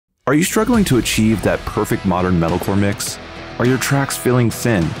Are you struggling to achieve that perfect modern metalcore mix? Are your tracks feeling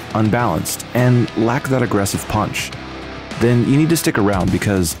thin, unbalanced, and lack that aggressive punch? Then you need to stick around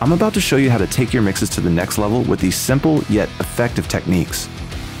because I'm about to show you how to take your mixes to the next level with these simple yet effective techniques.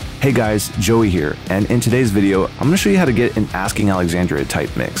 Hey guys, Joey here, and in today's video, I'm going to show you how to get an Asking Alexandria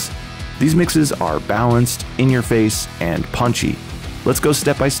type mix. These mixes are balanced, in your face, and punchy. Let's go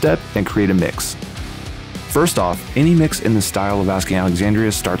step by step and create a mix. First off, any mix in the style of Asking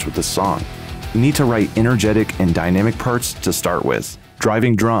Alexandria starts with a song. You need to write energetic and dynamic parts to start with.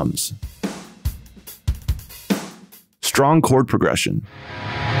 Driving drums, strong chord progression,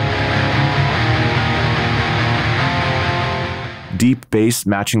 deep bass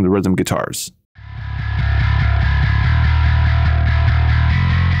matching the rhythm guitars,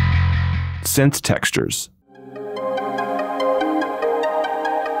 synth textures,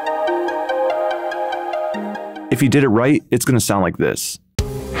 if you did it right, it's going to sound like this.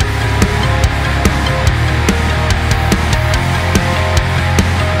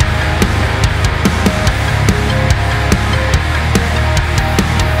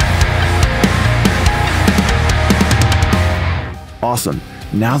 Awesome.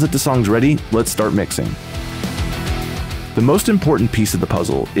 Now that the song's ready, let's start mixing. The most important piece of the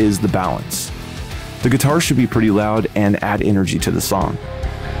puzzle is the balance. The guitar should be pretty loud and add energy to the song.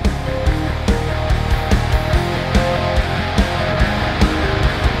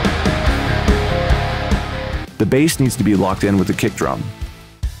 The bass needs to be locked in with the kick drum.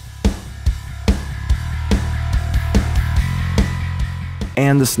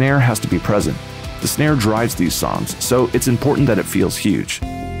 And the snare has to be present. The snare drives these songs, so it's important that it feels huge.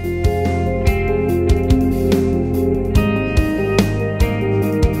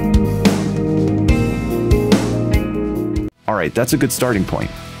 Alright, that's a good starting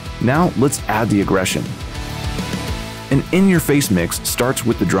point. Now let's add the aggression. An in-your-face mix starts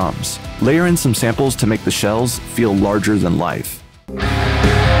with the drums. Layer in some samples to make the shells feel larger than life.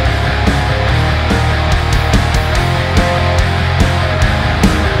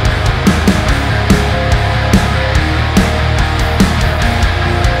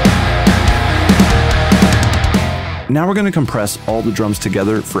 Now we're going to compress all the drums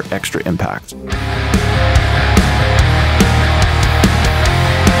together for extra impact.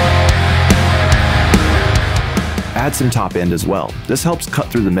 Add some top end as well. This helps cut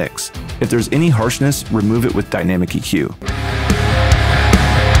through the mix. If there's any harshness, remove it with dynamic EQ.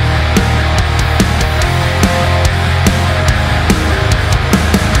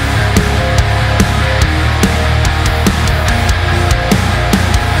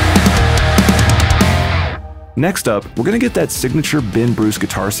 Next up, we're going to get that signature Ben Bruce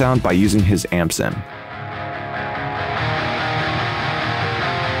guitar sound by using his amp sim.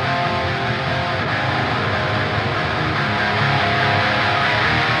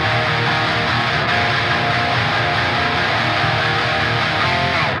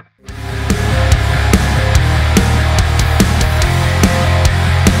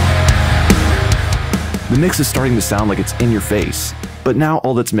 The mix is starting to sound like it's in your face, but now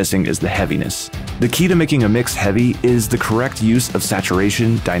all that's missing is the heaviness. The key to making a mix heavy is the correct use of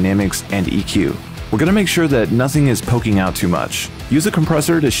saturation, dynamics, and EQ. We're going to make sure that nothing is poking out too much. Use a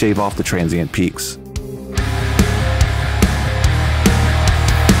compressor to shave off the transient peaks.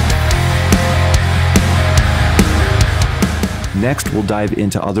 Next, we'll dive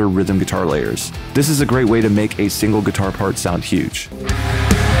into other rhythm guitar layers. This is a great way to make a single guitar part sound huge.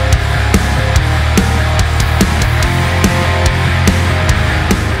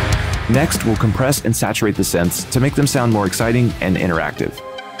 Next, we'll compress and saturate the synths to make them sound more exciting and interactive.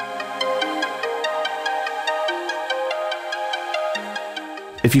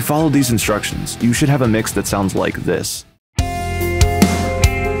 If you follow these instructions, you should have a mix that sounds like this.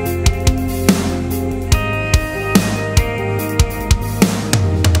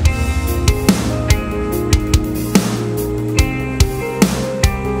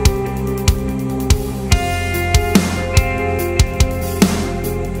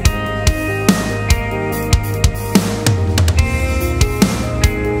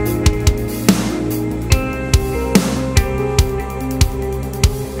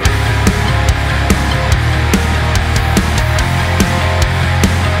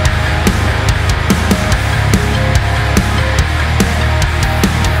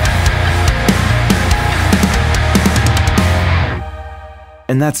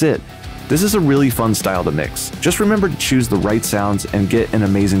 And that's it. This is a really fun style to mix. Just remember to choose the right sounds and get an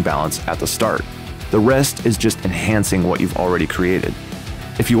amazing balance at the start. The rest is just enhancing what you've already created.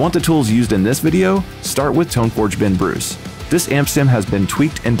 If you want the tools used in this video, start with Toneforge Ben Bruce. This amp sim has been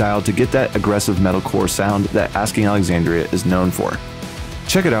tweaked and dialed to get that aggressive metalcore sound that Asking Alexandria is known for.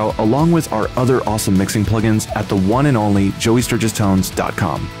 Check it out along with our other awesome mixing plugins at the one and only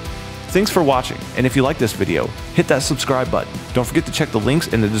joeysturgistones.com. Thanks for watching, and if you like this video, hit that subscribe button. Don't forget to check the links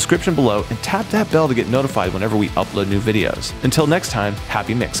in the description below and tap that bell to get notified whenever we upload new videos. Until next time,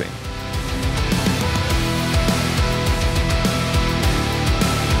 happy mixing.